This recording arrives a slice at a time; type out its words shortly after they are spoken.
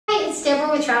it's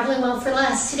Deborah with Traveling Well for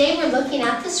Less. Today we're looking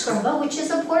at the Scrubba, which is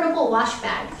a portable wash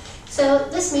bag. So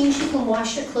this means you can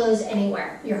wash your clothes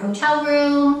anywhere. Your hotel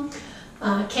room,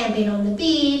 camping on the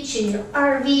beach, in your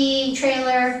RV,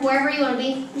 trailer, wherever you want to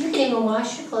be. You can even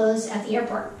wash your clothes at the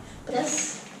airport. But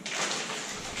this,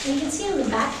 you can see on the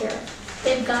back here,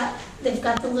 they've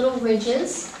got the little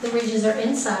ridges. The ridges are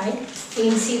inside. You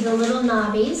can see the little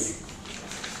knobbies.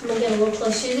 I'm going to get a little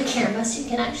closer to the camera so you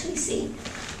can actually see.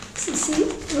 So see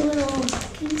the little,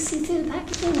 can you see through the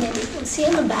packaging? Maybe you can see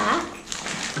on the back.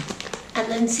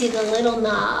 And then see the little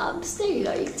knobs. There you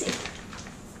go, you can see.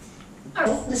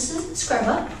 Alright, this is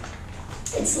Scrubba.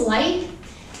 It's light.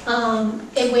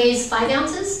 It weighs 5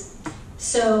 ounces.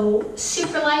 So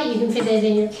super light. You can fit it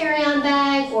in your carry-on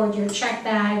bag or your check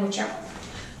bag, whichever.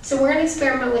 So we're going to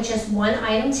experiment with just one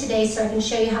item today so I can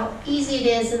show you how easy it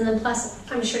is, and then plus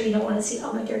I'm sure you don't want to see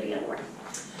all my dirty underwear.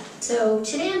 So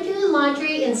today I'm doing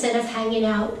laundry instead of hanging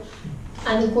out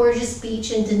on the gorgeous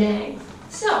beach in Da Nang.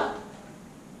 So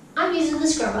I'm using the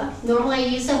Scrubba. Normally I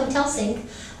use the hotel sink,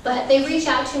 but they reached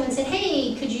out to me and said,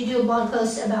 hey, could you do a blog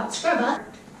post about Scrubba?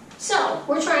 So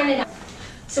we're trying it out.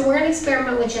 So we're going to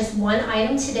experiment with just one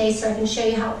item today so I can show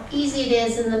you how easy it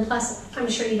is, and then plus I'm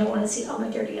sure you don't want to see all my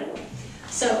dirty underwear.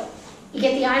 So you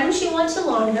get the items you want to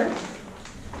launder,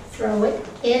 throw it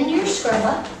in your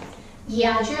Scrubba, you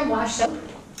add your wash soap.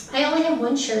 I only have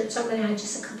one shirt, so I'm going to add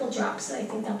just a couple drops, and I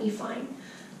think that'll be fine.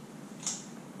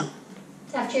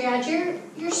 After you add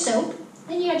your soap,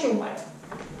 then you add your water.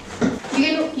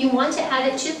 You want to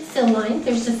add it to the fill line.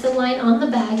 There's a fill line on the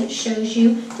bag. It shows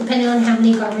you, depending on how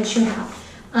many garbage you have.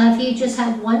 If you just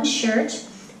had one shirt,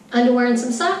 underwear, and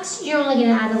some socks, you're only going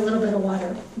to add a little bit of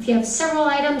water. If you have several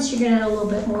items, you're going to add a little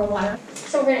bit more water.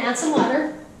 So we're going to add some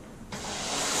water.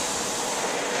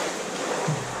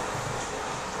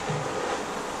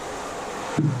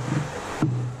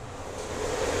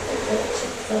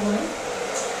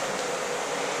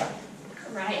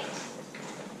 Right.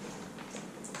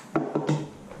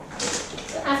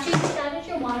 So after you've added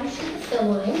your water to the fill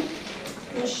line,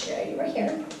 I'm going to show you right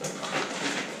here.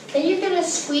 Then you're going to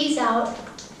squeeze out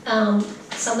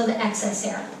some of the excess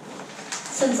air.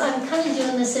 Since I'm kind of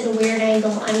doing this at a weird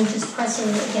angle, I'm just pressing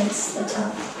it against the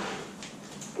tub.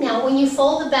 Now, when you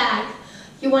fold the bag,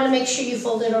 you want to make sure you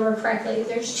fold it over correctly.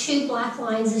 There's 2 black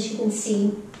lines, as you can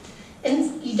see.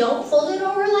 And you don't fold it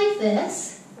over like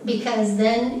this, because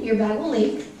then your bag will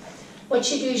leak.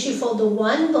 What you do is you fold the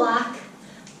one black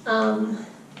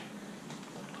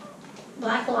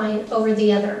line over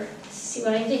the other. See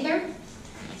what I did here?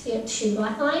 So you have 2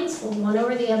 black lines, fold one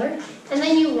over the other, and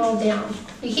then you roll down.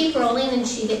 You keep rolling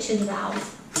until you get to the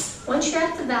valve. Once you're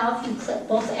at the valve, you clip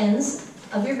both ends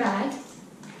of your bag,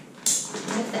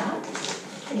 like that,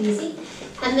 pretty easy.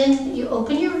 And then you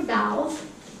open your valve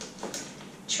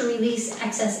to release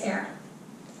excess air.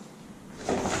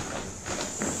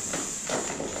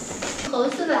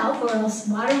 Close the valve or else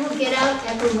water will get out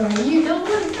everywhere. You don't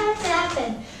want that to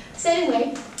happen. So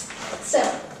anyway,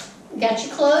 you got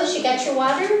your clothes, you got your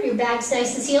water, your bag's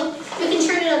nice and sealed. You can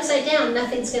turn it upside down,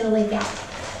 nothing's going to leak out.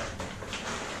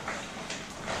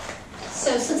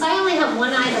 So since I only have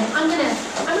one item, I'm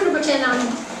gonna pretend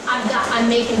I'm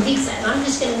making pizza, and I'm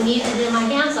just going to knead it in my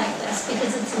hands like this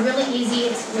because it's really easy,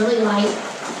 it's really light.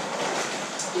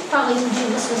 You probably would do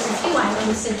this with a few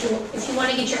items if you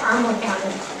want to get your arm workout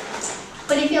in.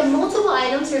 But if you have multiple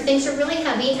items or things are really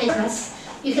heavy, and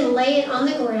you can lay it on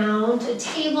the ground, a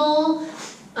table,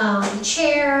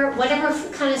 chair, whatever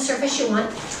kind of surface you want,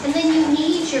 and then you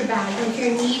knead your bag like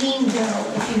you're kneading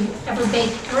dough. If you ever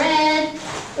bake bread,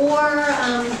 or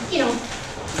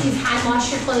you've hand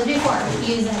washed your clothes before,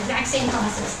 you use the exact same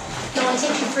process. It only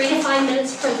takes you 3 to 5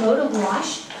 minutes per load of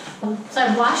wash. So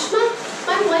I've washed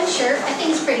my one shirt. I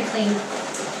think it's pretty clean.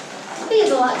 I think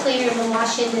it's a lot cleaner than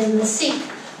washing it in the sink.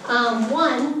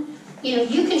 One,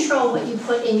 you control what you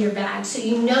put in your bag, so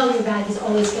you know your bag is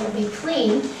always going to be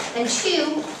clean. And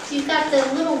 2, you've got the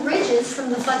little ridges from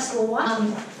the flexible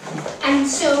wash. And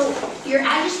so you're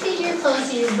agitating your clothes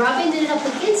and you're rubbing it up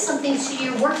against something, so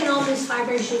you're working all those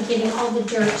fibers, you're getting all the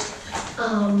dirt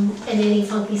and any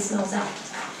funky smells out.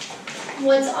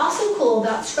 What's also cool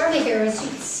about Scrubba here is you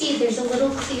can see there's a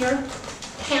little clear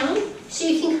panel, so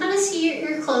you can kind of see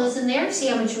your clothes in there, see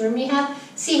how much room you have,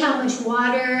 see how much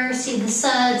water, see the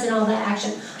suds and all that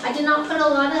action. I did not put a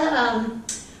lot of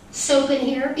soap in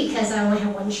here because I only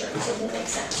have one shirt, so it didn't make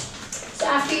sense. So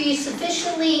after you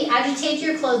sufficiently agitate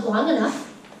your clothes long enough,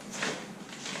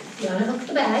 you unhook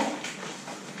the bag,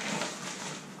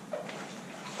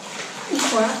 you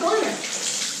pour out the water.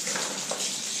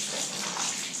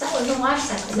 So that was the wash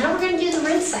cycle. Now we're going to do the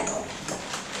rinse cycle.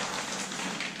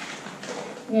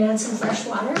 You're going to add some fresh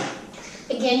water.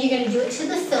 Again, you're going to do it to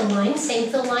the fill line, same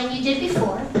fill line you did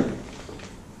before.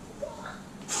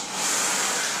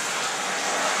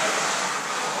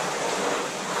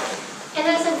 And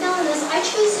as I'm filling this, I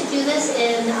choose to do this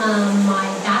in my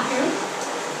bathroom.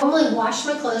 I normally wash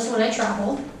my clothes when I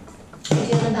travel. I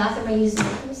do in the bathroom, I use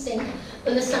the sink.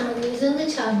 But this time I'm using the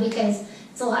tub because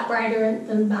it's a lot brighter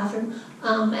than the bathroom.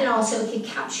 And also it can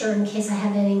capture in case I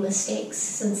have any mistakes,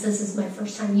 since this is my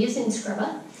first time using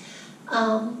Scrubba.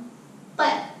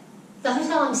 But the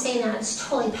hotel I'm staying at is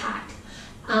totally packed.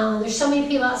 There's so many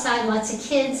people outside, lots of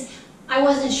kids. I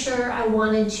wasn't sure I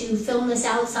wanted to film this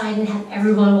outside and have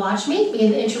everyone watch me,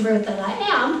 being the introvert that I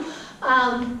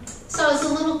am. So I was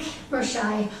a little camera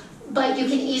shy, but you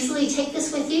can easily take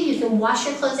this with you. You can wash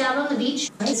your clothes out on the beach.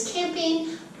 It's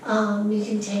camping. You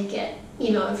can take it,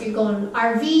 you know, if you're going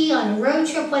RV, on a road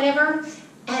trip, whatever.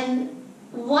 And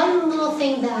one little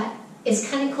thing that is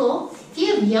kind of cool, if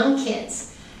you have young kids,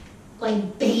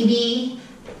 like baby,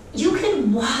 you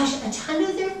can wash a ton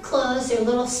of their clothes, their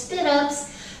little spit-ups,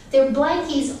 their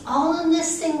blankies, all in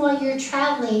this thing while you're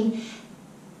traveling.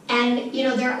 And, you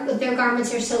know, their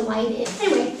garments are so light.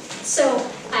 Anyway, so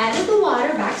I added the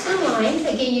water back to the line.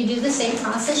 Again, you do the same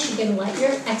process. You're going to let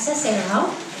your excess air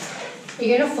out.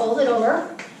 You're going to fold it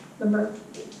over. Remember,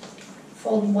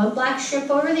 fold one black strip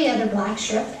over the other black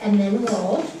strip and then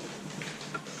roll.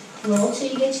 Roll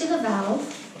till you get to the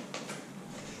valve.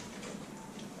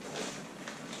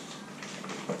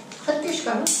 Clip your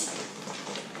scrubber.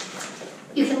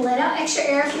 You can let out extra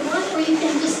air if you want, or you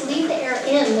can just leave the air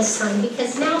in this time,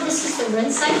 because now this is the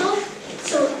rinse cycle,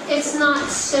 so it's not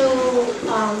so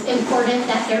important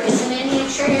that there isn't any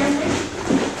extra air in there.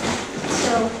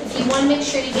 So if you want to make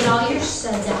sure you get all your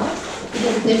suds out, you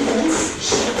get a good rinse,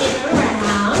 shake it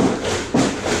around.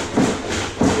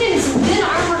 I'm getting some good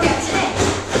arm workout today.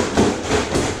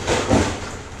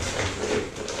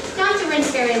 Don't have to rinse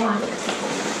very long.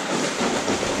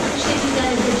 You've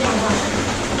done a good job washing.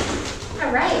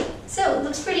 All right, so it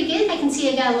looks pretty good. I can see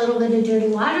I got a little bit of dirty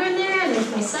water in there, and there's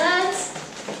my suds.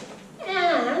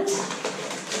 And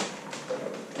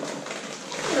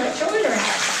let your water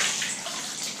out.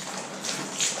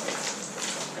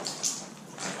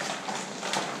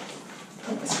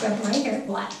 Put the scrub right here,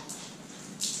 black.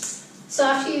 So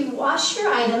after you wash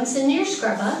your items in your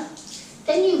Scrubba,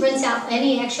 then you rinse out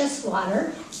any excess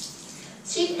water,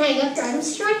 so you can hang up your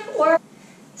items to dry. Or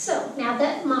so now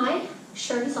that my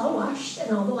shirt is all washed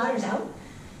and all the water's out,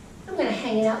 I'm going to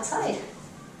hang it outside.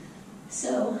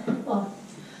 So, well,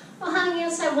 I'll hang it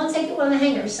outside once I get one of the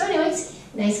hangers. So anyways,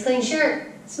 nice clean shirt.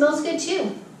 Smells good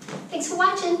too. Thanks for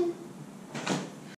watching.